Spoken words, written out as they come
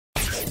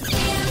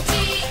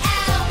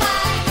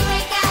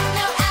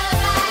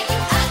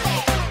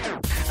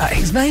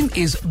His name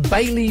is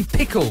Bailey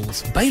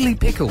Pickles. Bailey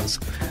Pickles.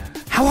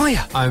 How are you?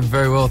 I'm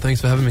very well, thanks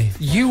for having me.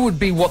 You would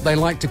be what they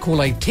like to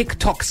call a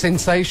TikTok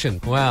sensation.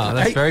 Wow,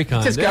 that's very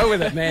kind. Just go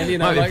with it, man. You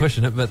know, might be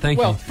pushing it, but thank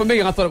you. Well, for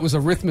me, I thought it was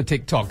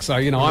arithmetic talk, so,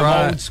 you know,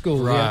 I'm old school.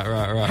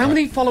 Right. How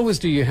many followers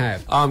do you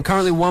have?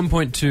 Currently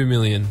 1.2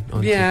 million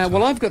on TikTok.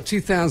 Well, I've got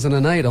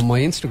 2008 on my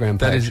Instagram page.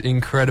 That is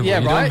incredible. Yeah,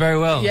 You're doing very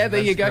well. Yeah,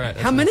 there you go. Great.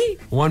 How many?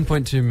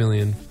 1.2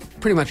 million.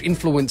 Pretty much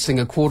influencing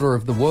a quarter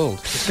of the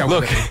world.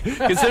 Look,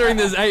 considering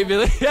there's 8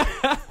 million.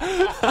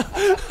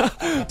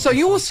 So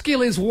your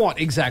skill is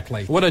what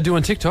exactly? What I do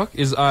on TikTok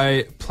is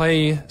I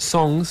play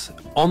songs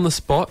on the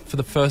spot for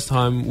the first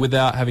time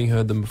without having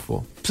heard them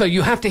before. So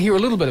you have to hear a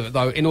little bit of it,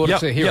 though, in order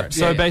to hear it.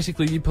 So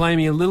basically, you play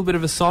me a little bit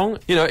of a song.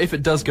 You know, if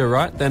it does go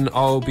right, then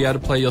I'll be able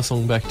to play your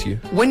song back to you.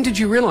 When did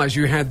you realise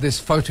you had this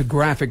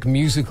photographic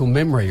musical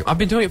memory? I've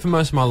been doing it for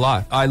most of my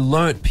life. I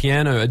learnt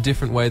piano a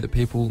different way that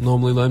people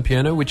normally learn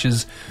piano, which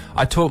is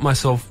I taught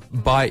myself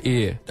by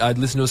ear. I'd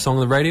listen to a song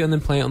on the radio and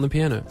then play it on the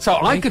piano. So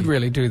I could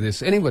really do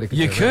this. Anybody could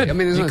do it. Could. I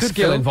mean, there's no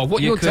skill involved.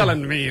 What you're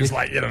telling me is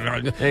like, you know,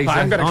 exactly. I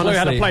haven't got a clue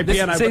how to play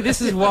piano. See,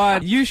 this is why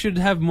you should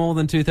have more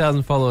than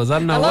 2,000 followers. I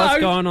don't know what's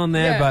going on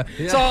there, but...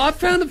 So I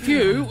found a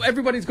few.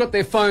 Everybody's got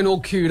their phone all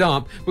queued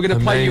up. We're going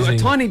to play you a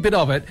tiny bit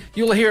of it.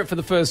 You'll hear it for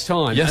the first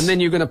time, and then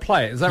you're going to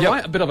play it. Is that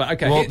right? A bit of it.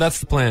 Okay. Well, that's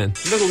the plan.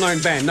 Little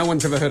known band. No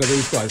one's ever heard of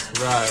these guys.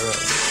 Right.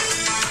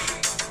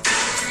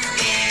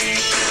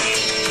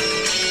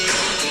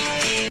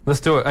 Let's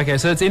do it. Okay,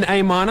 so it's in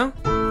A minor.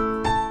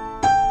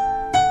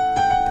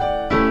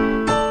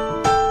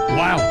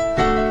 Wow.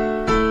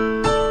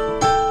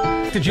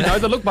 Did you know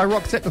the Look by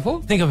Roxette before?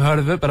 I think I've heard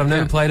of it, but I've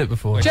never played it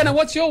before. Jenna,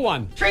 what's your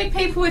one? Treat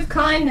People with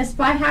Kindness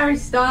by Harry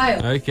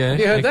Styles. Okay.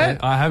 You heard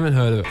that? I haven't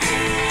heard of it.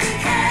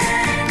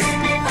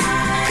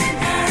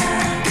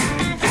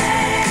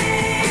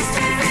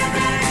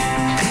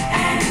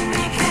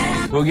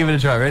 We'll give it a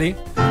try. Ready?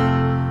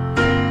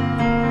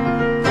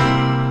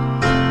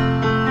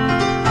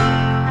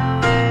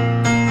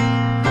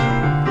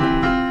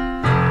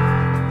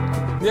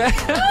 Yeah.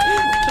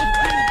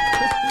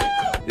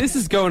 This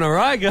is going all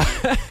right, guys.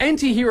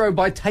 Anti-Hero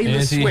by Taylor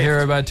Swift.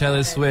 Anti-Hero by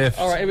Taylor Swift.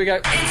 All right, here we go.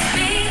 It's me,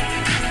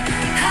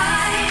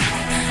 hi,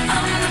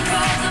 I'm the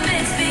problem,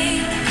 it's me,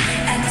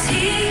 and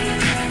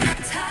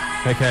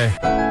Okay.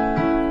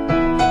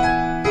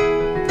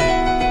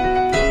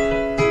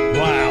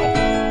 Wow.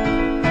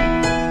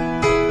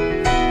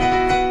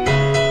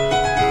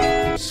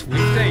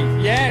 Swifty,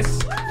 yes.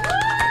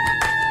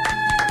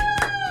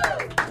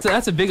 So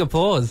that's a big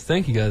applause.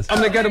 Thank you, guys. I'm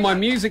going to go to my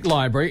music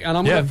library and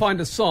I'm going to find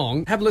a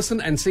song. Have a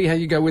listen and see how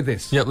you go with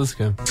this. Yep, let's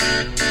go.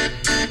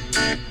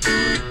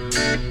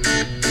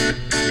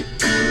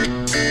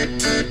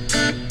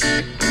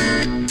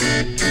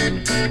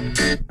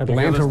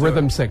 Atlanta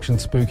rhythm section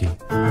spooky.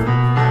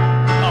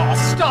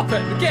 Oh, stop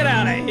it! Get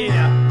out of here!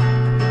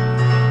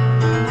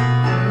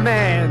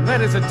 Man,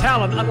 that is a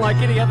talent unlike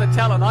any other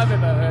talent I've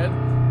ever heard.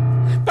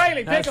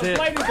 Bailey Pickles,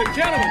 ladies and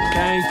gentlemen.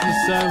 Thank you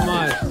so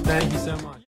much. Thank you so much.